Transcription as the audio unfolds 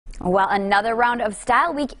Well, another round of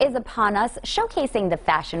Style Week is upon us, showcasing the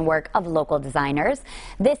fashion work of local designers.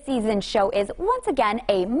 This season's show is once again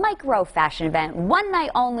a micro fashion event, one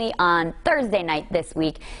night only on Thursday night this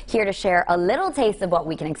week. Here to share a little taste of what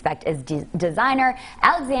we can expect is designer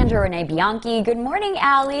Alexandra Renee Bianchi. Good morning,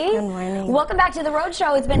 Allie. Good morning. Welcome back to the Rhode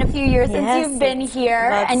Show. It's been a few years since you've been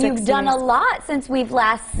here, and you've done a lot since we've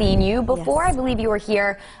last seen you. Before, I believe you were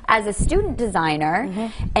here as a student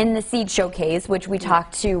designer in the Seed Showcase, which we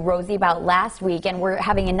talked to Rosie about last week, and we're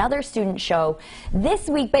having another student show this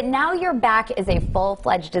week, but now you're back as a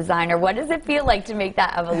full-fledged designer. What does it feel like to make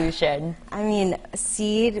that evolution? I mean,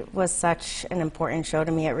 Seed was such an important show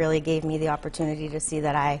to me. It really gave me the opportunity to see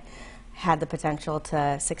that I had the potential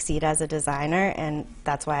to succeed as a designer, and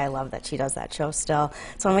that's why I love that she does that show still.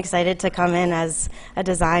 So I'm excited to come in as a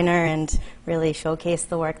designer and really showcase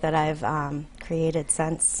the work that I've created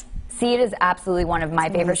since. Seed is absolutely one of my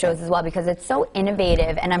favorite shows as well because it's so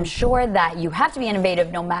innovative, and I'm sure that you have to be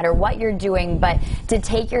innovative no matter what you're doing, but to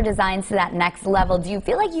take your designs to that next level, do you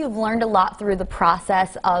feel like you've learned a lot through the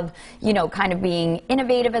process of, you know, kind of being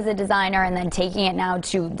innovative as a designer and then taking it now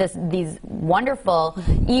to these wonderful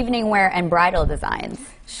evening wear and bridal designs?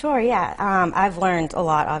 Sure, yeah. I've learned a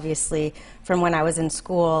lot, obviously, from when I was in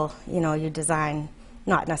school. You know, you design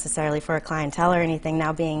not necessarily for a clientele or anything.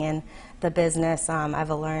 Now being in the business,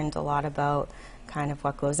 I've learned a lot about kind of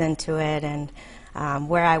what goes into it and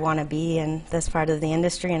where I want to be in this part of the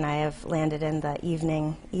industry, and I have landed in the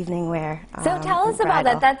evening wear. So tell us about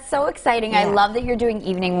that. That's so exciting. I love that you're doing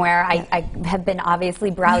evening wear. I have been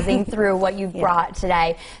obviously browsing through what you've brought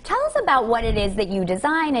today. Tell us about what it is that you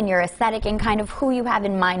design and your aesthetic and kind of who you have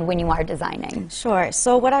in mind when you are designing. Sure.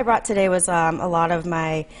 So what I brought today was a lot of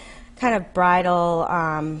my kind of bridal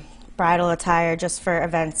attire, just for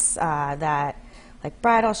events that, like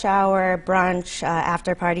bridal shower, brunch,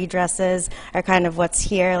 after party dresses are kind of what's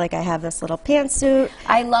here. Like I have this little pantsuit.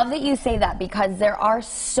 I love that you say that because there are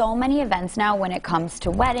so many events now when it comes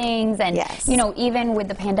to weddings, and you know, even with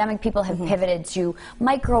the pandemic, people have pivoted to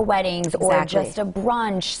micro weddings or just a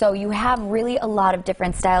brunch. So you have really a lot of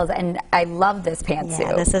different styles, and I love this pantsuit.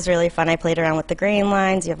 Yeah, this is really fun. I played around with the grain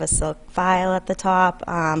lines. You have a silk file at the top,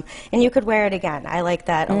 and you could wear it again. I like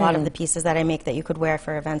that a lot of the pieces that I make that you could wear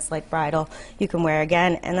for events like bridal, you can wear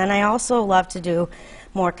again. And then I also love to do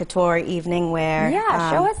more couture evening wear.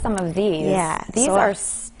 Yeah, show us some of these. Yeah, these are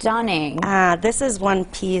stunning. This is one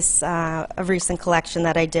piece of recent collection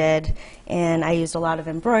that I did, and I used a lot of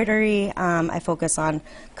embroidery. I focus on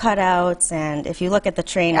cutouts, and if you look at the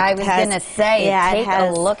train, I was going to say, take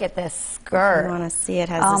a look at this skirt. You want to see it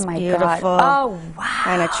has this beautiful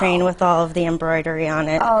kind of train with all of the embroidery on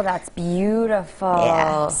it. Oh, that's beautiful.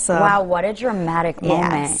 Yeah, so, wow, what a dramatic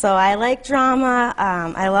moment. Yeah, so I like drama.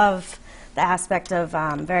 I love the aspect of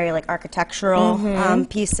very like architectural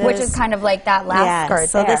pieces. Which is kind of like that last skirt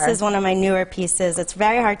so this is one of my newer pieces. It's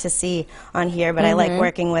very hard to see on here, but I like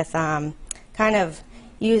working with kind of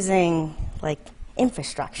using like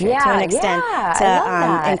infrastructure to an extent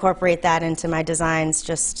to incorporate that into my designs,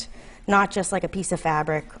 just not just like a piece of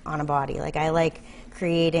fabric on a body. Like I like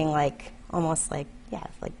creating like almost like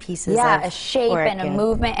like pieces of a shape and a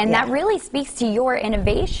movement, and that really speaks to your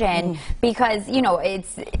innovation because, you know,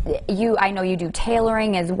 it's I know you do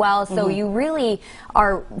tailoring as well, so you really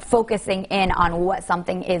are focusing in on what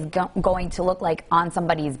something is going to look like on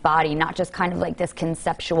somebody's body, not just kind of like this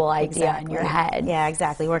conceptual idea in your head. Yeah,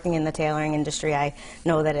 exactly. Working in the tailoring industry, I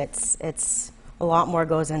know that it's a lot more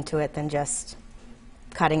goes into it than just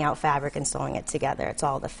cutting out fabric and sewing it together. It's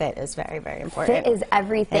all the fit is very, very important. Fit is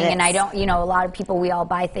everything, and I don't, you know, a lot of people, we all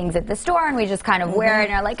buy things at the store and we just kind of wear it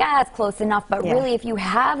and are like, it's close enough, but really if you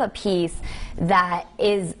have a piece that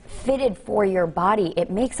is fitted for your body, it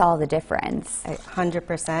makes all the difference.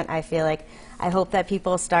 100%. I feel like, I hope that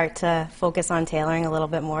people start to focus on tailoring a little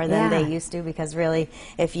bit more than they used to, because really,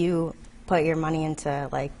 if you put your money into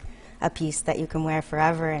like a piece that you can wear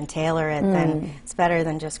forever and tailor it, then it's better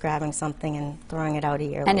than just grabbing something and throwing it out a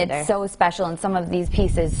year later. And it's so special. And some of these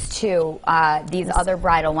pieces too, these other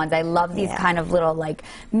bridal ones, I love these kind of little like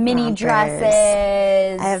mini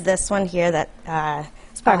dresses. I have this one here that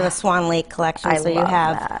it's part of the Swan Lake collection. So you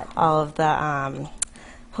have all of the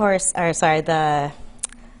the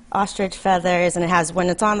ostrich feathers, and it has, when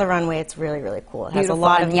it's on the runway, it's really, really cool. It has a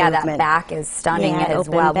lot of movement. That back is stunning as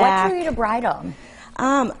well. What drew you to bridal?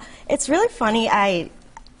 It's really funny. I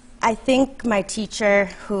think my teacher,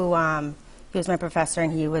 who he was my professor,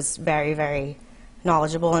 and he was very, very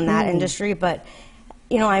knowledgeable in that industry, but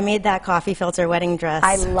you know, I made that coffee filter wedding dress.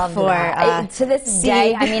 I love that. To this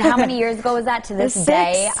day, I mean, how many years ago was that? To this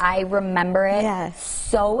day, I remember it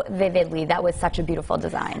so vividly. That was such a beautiful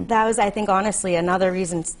design. That was, I think, honestly, another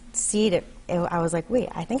reason Seed, I was like, wait,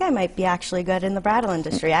 I think I might be actually good in the bradle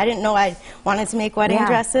industry. I didn't know I wanted to make wedding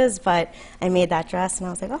dresses, but I made that dress, and I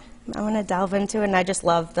was like, oh, I want to delve into it. And I just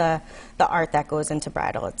love the art that goes into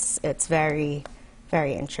bridal. It's very,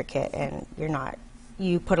 very intricate, and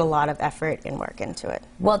you put a lot of effort and work into it.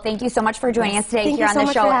 Well, thank you so much for joining us today here on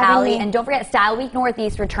the show, Allie. And don't forget, Style Week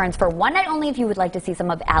Northeast returns for one night only if you would like to see some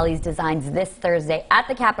of Allie's designs this Thursday at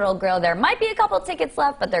the Capitol Grill. There might be a couple tickets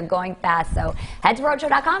left, but they're going fast, so head to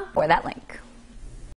RhodeShow.com for that link.